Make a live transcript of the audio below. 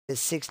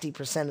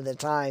60% of the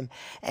time,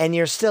 and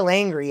you're still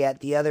angry at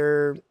the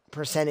other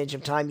percentage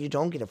of time you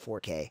don't get a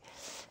 4K.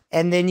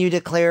 And then you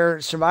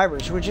declare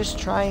survivors who are just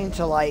trying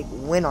to, like,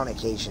 win on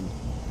occasion.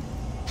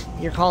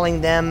 You're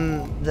calling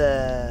them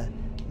the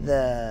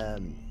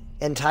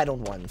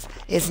entitled ones.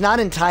 It's not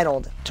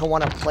entitled to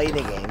want to play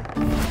the game.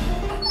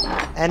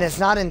 And it's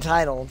not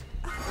entitled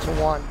to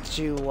want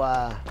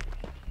to,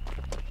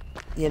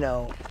 you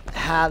know,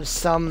 have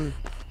some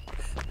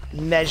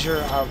measure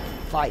of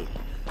fight.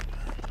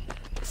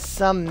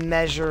 Some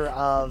measure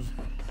of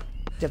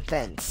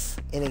defense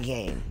in a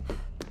game.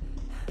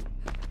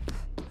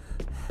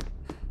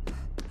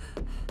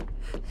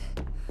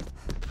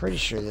 Pretty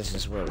sure this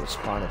is where we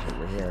spawn if it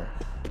were here.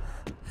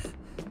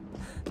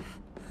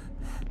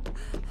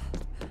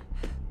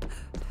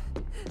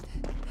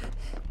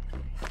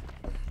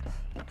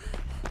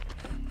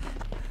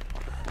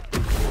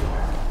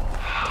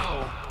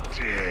 How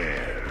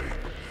dare you?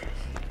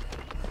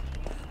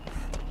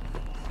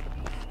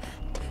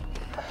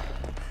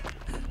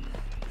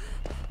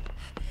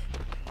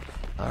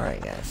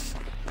 Alright, guys.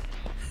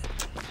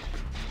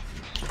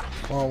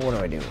 Well, what do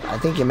I do? I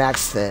think you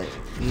max the...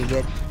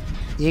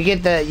 You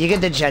get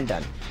the gen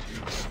done.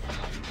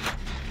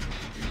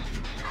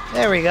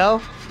 There we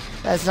go.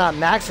 That's not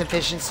max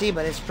efficiency,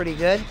 but it's pretty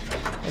good.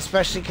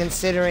 Especially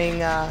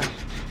considering,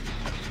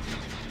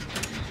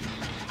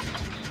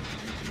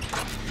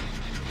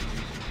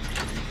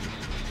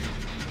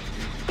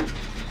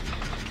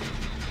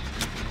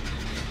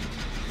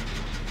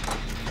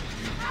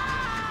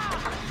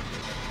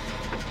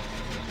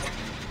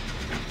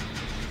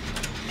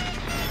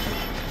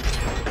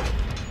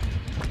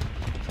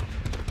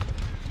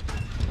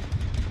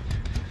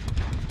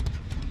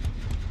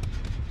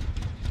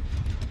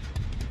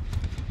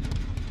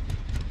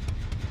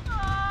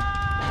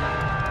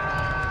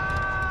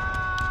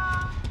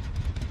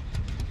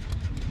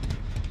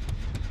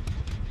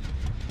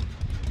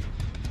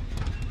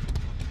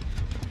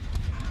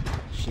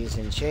 she's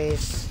in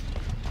chase.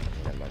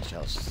 Not much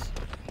else.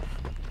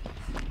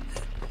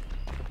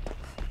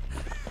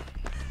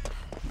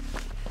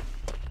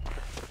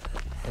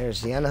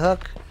 There's the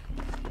unhook.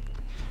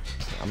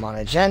 I'm on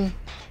a gen.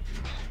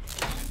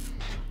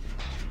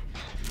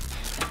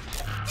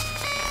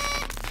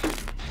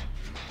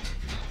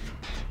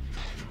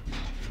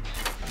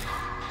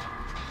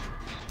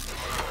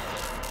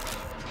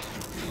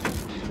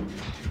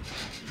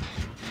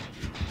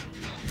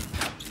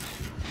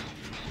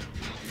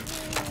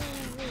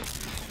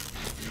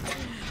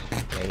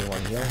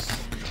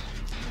 Yes.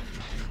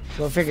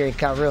 Go figure it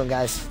got ruined,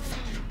 guys.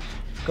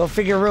 Go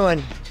figure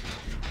ruin.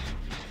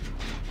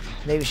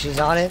 Maybe she's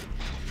on it.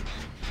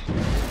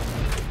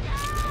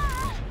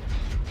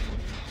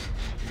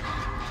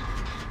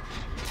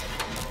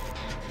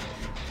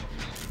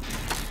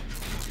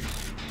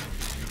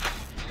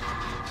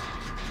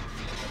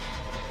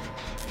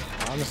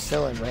 I'm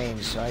still in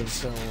range, so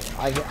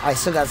I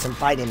still got some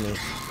fight in me.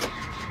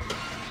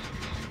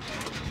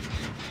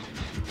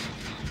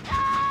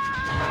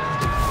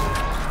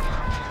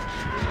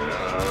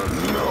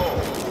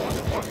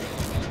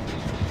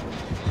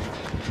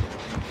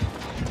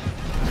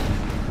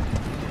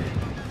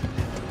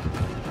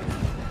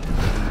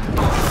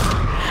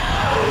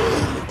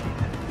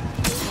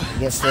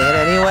 Gets the hit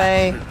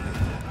anyway.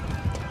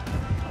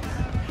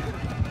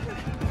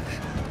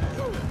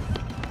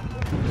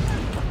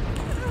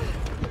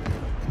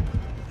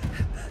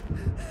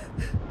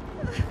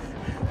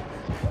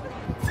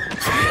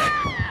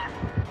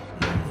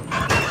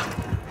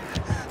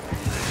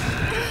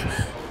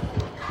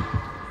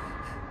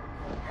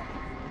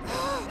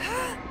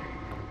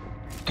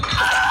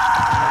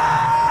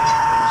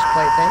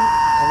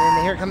 And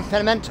then here comes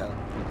Pedimento.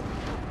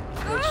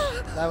 Which,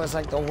 that was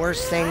like the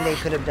worst thing they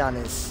could have done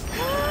is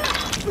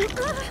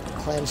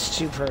cleanse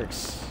 2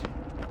 perks.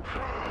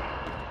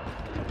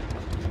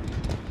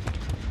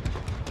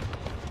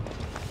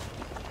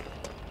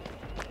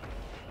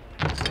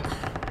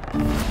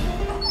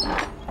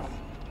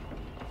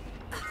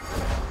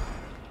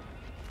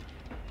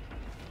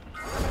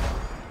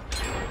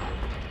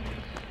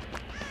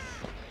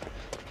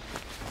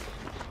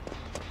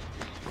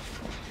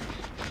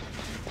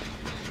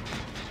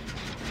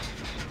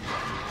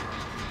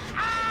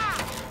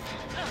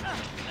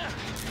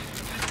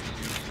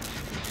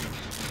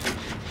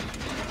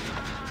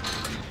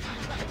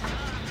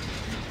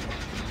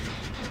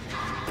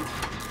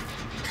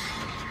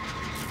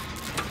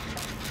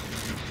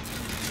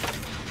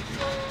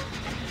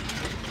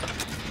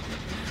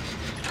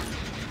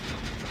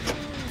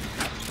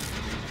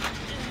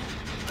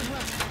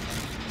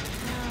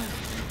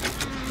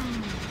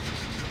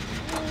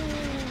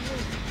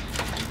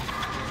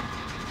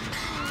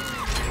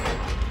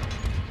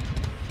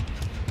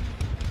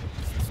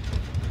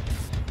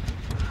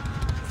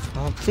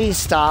 Oh, please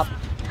stop.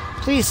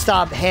 Please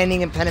stop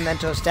handing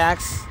impedimento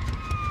stacks.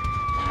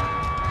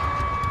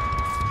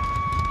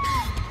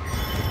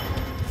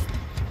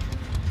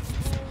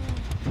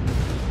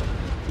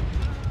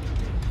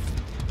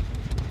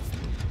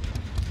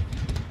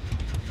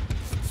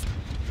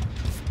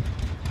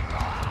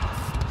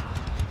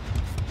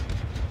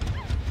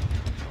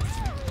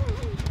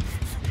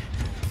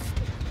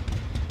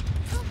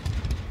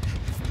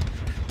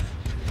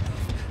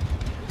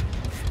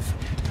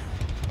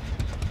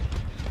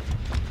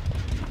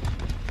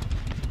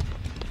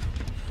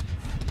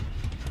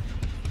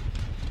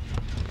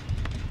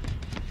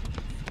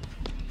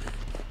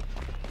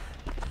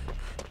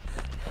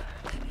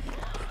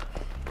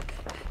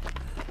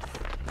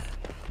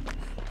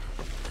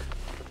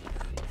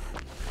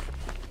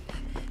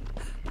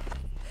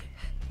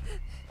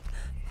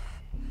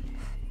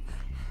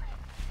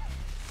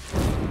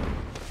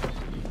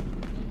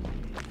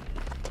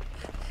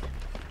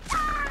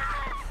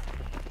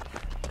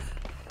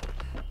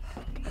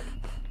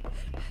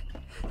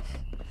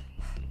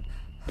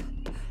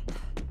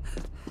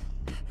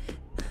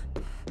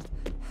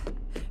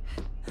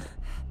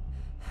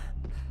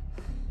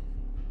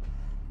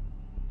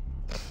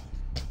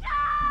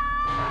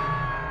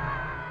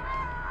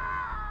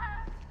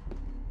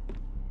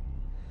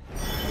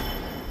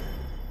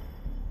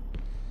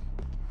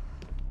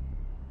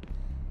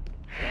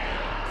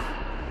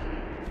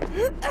 I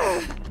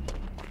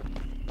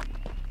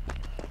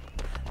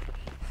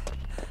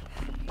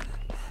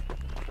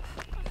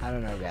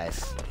don't know,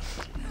 guys.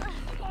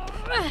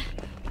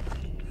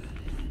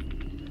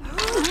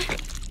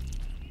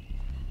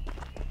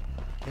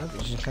 Nope,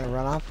 he's just gonna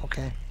run off?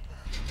 Okay.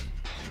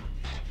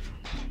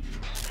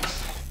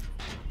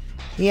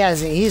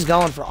 He's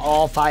going for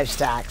all 5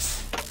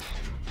 stacks.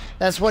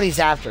 That's what he's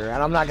after,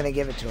 and I'm not gonna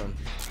give it to him.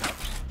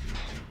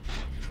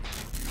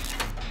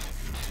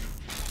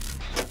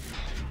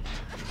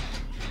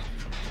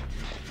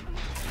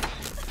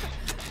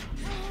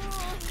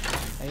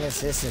 I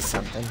guess this is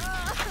something.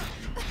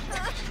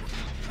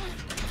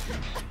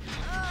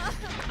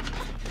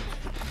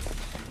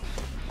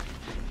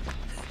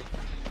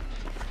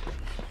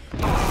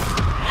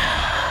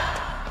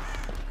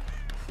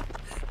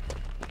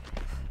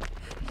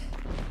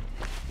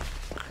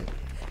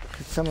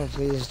 Could someone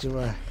please do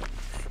a...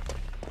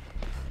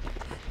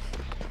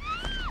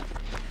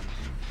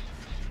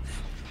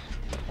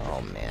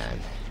 Oh man.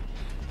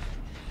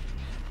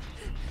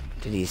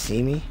 Did he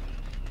see me?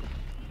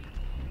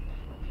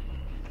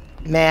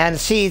 Man,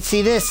 see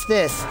this.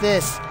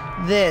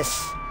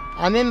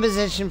 I'm in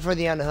position for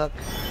the unhook.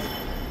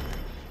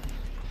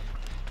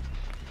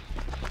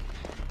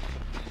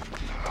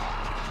 I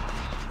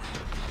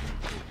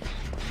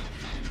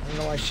don't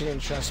know why she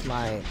didn't trust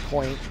my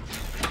point.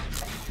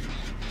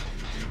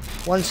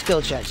 1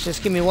 skill check.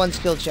 Just give me 1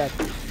 skill check.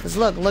 Because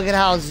look at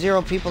how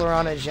 0 people are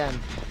on a gen.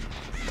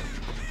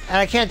 And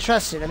I can't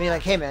trust it. I mean,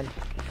 like, hey man,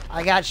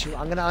 I got you.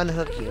 I'm gonna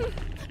unhook you.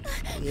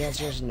 The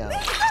answer is no.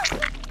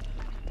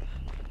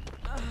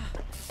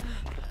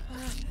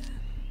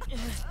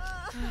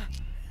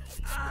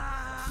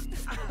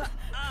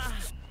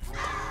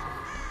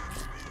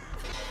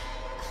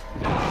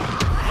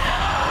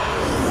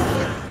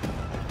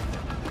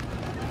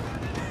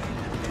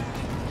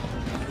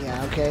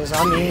 Okay, so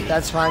I'm mute,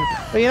 that's fine.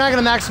 But you're not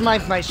gonna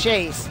maximize my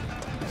chase,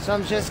 so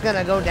I'm just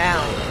gonna go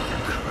down.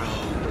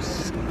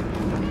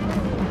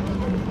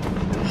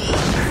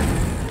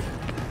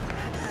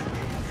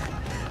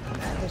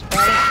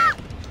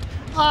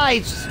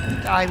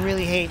 I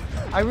really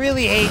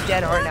hate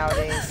Dead Hard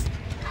nowadays.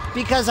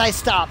 Because I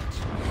stopped.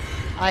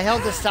 I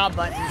held the stop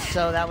button,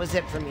 so that was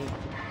it for me.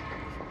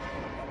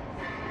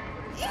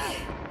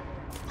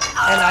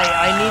 And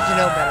I need to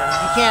know better.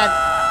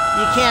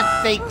 You can't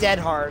fake Dead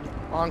Hard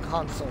on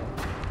console.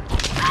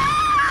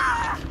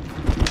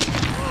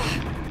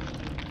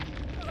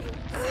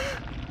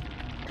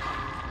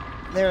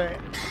 There,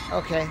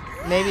 okay.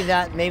 Maybe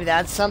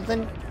that's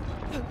something.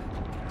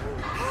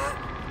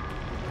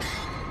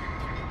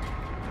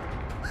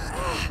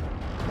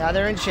 Now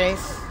they're in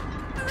chase.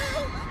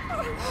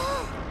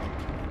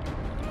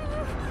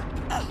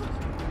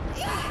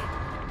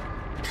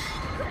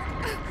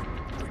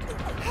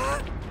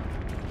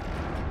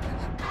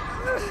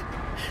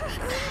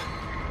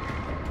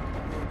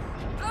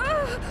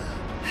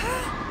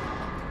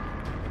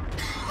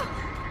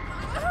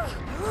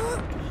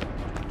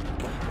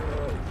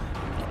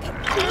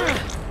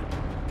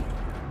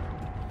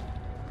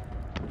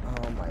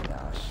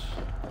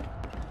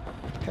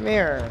 Come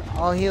here.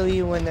 I'll heal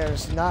you when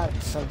there's not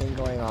something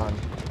going on.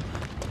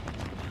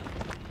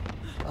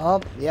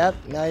 Oh, yep.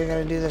 Now you're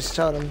gonna do this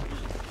totem.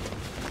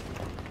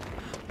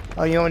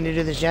 Oh, you want me to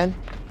do this gen?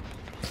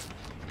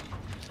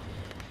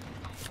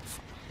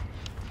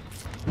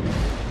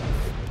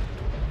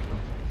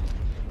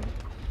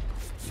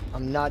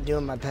 I'm not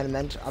doing my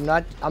Penimento.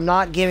 I'm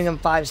not giving him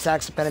 5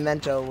 stacks of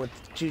Penimento with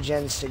 2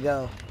 gens to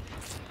go.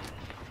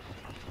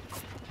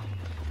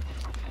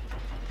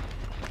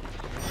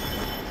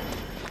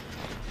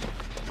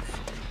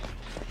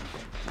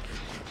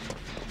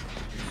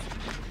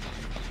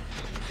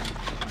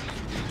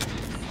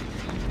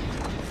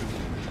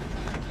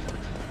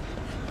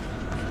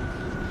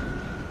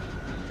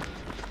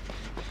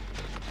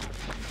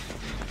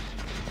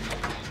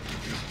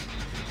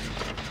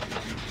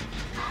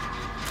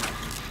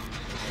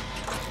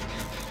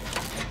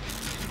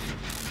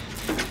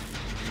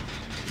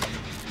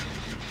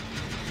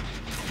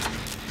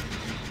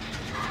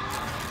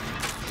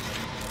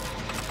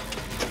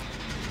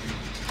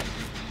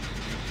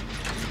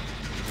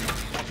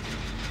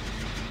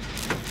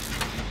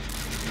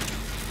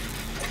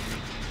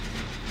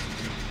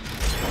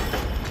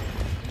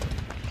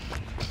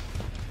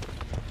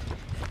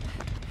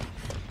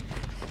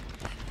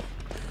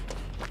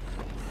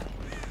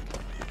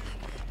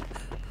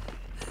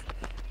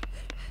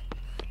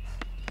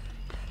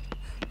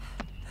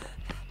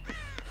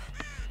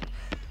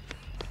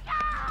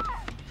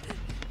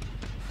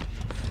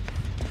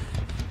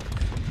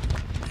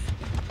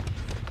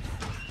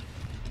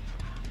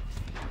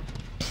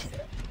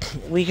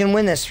 We can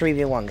win this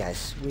 3v1,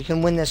 guys. We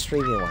can win this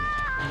 3v1.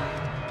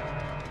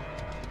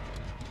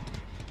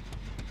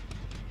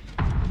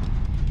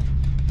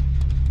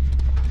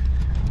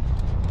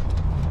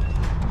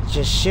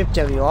 Just shift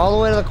W all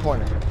the way to the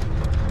corner.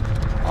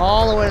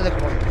 All the way to the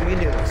corner. We can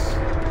do this.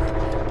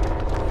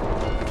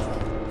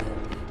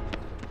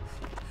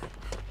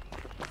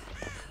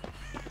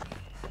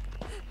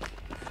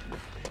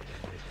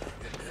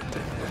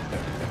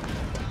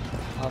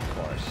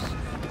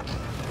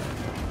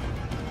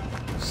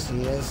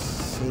 See this?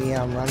 See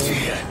how I'm running?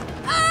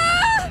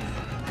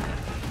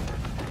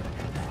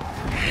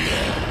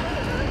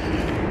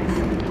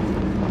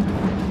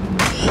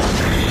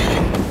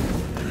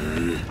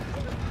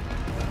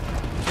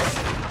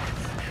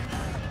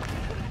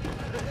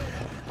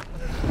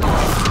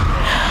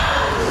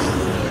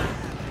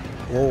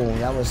 Whoa,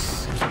 that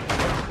was...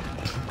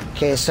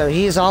 Okay, so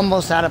he's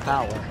almost out of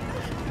power.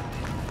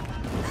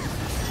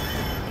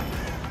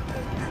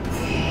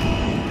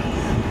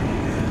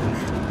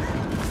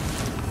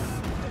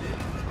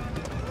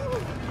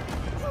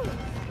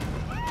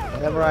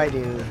 Whatever I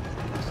do.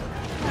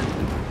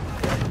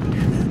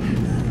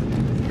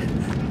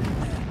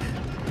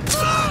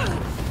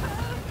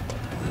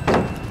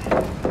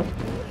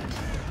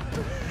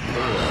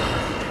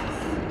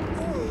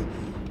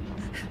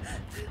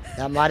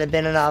 That might have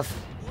been enough.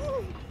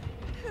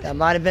 That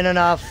might have been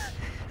enough.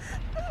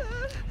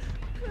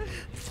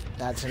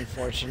 That's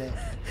unfortunate.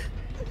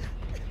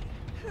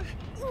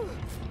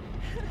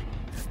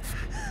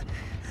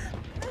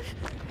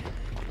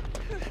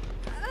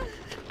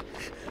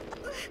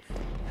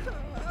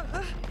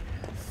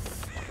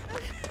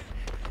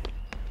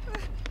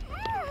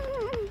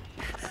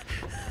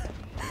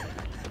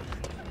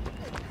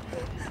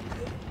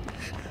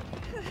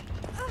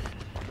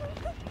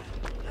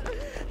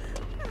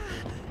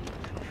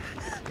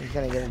 He's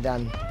gonna get it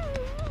done.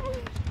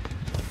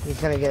 He's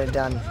gonna get it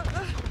done.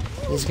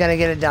 He's gonna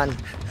get it done.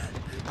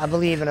 I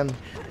believe in him.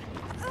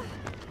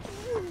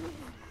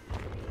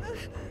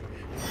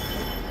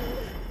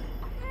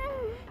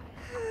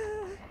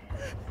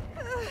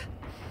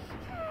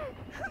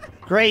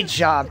 Great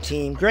job,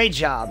 team. Great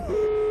job.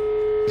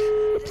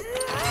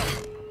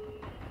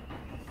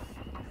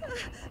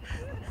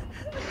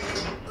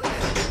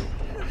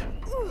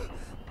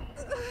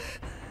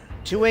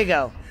 Two-way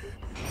go.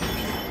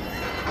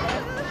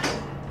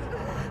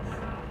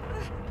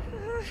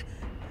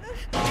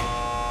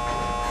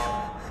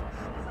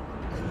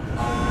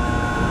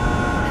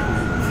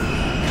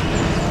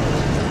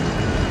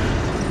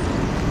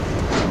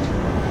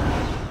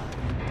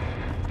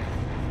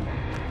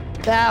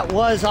 That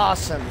was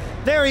awesome.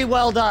 Very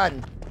well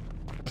done.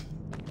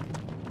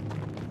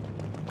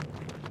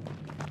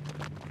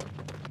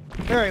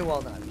 Very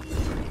well done.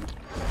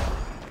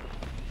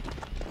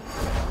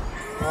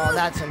 Oh,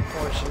 that's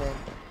unfortunate.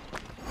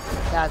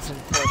 That's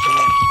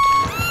unfortunate.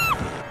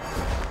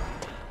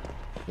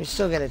 You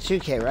still get a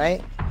 2K,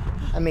 right?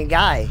 I mean,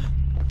 guy,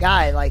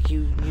 like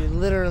you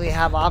literally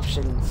have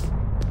options.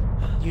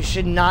 You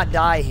should not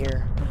die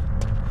here.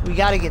 We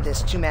gotta get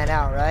this 2-man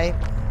out, right?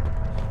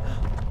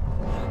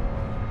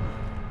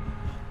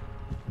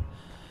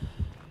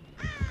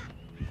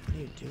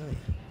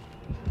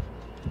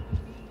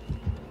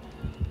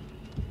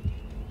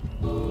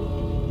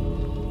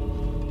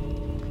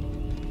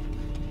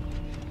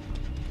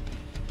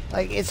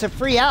 Like, it's a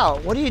free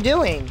out. What are you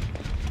doing?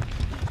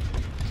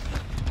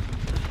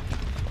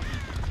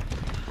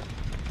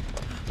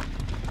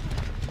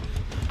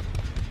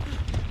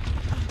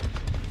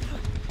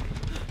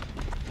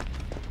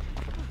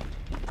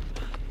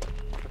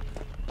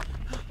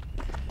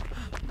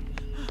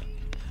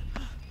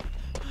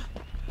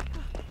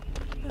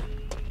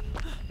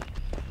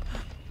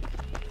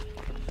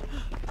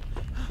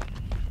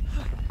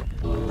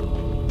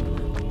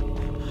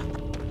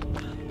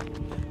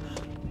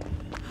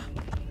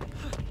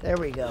 There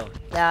we go.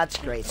 That's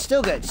great.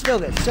 Still good. Still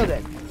good. Still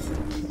good.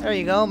 There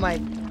you go. My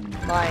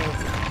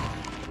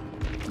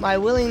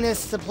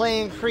willingness to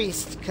play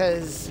increased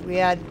because we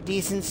had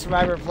decent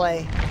survivor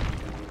play.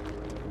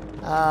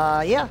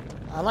 Yeah.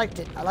 I liked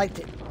it. I liked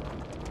it.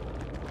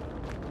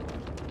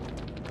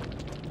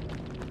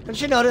 Don't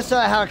you notice how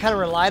I kind of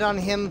relied on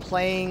him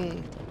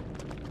playing?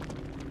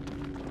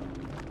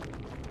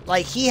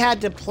 Like, he had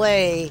to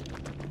play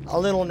a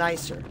little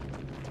nicer.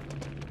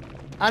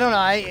 I don't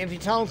know. If you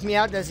tell him me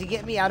out, does he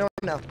get me? I don't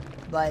know.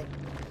 But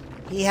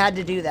he had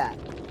to do that.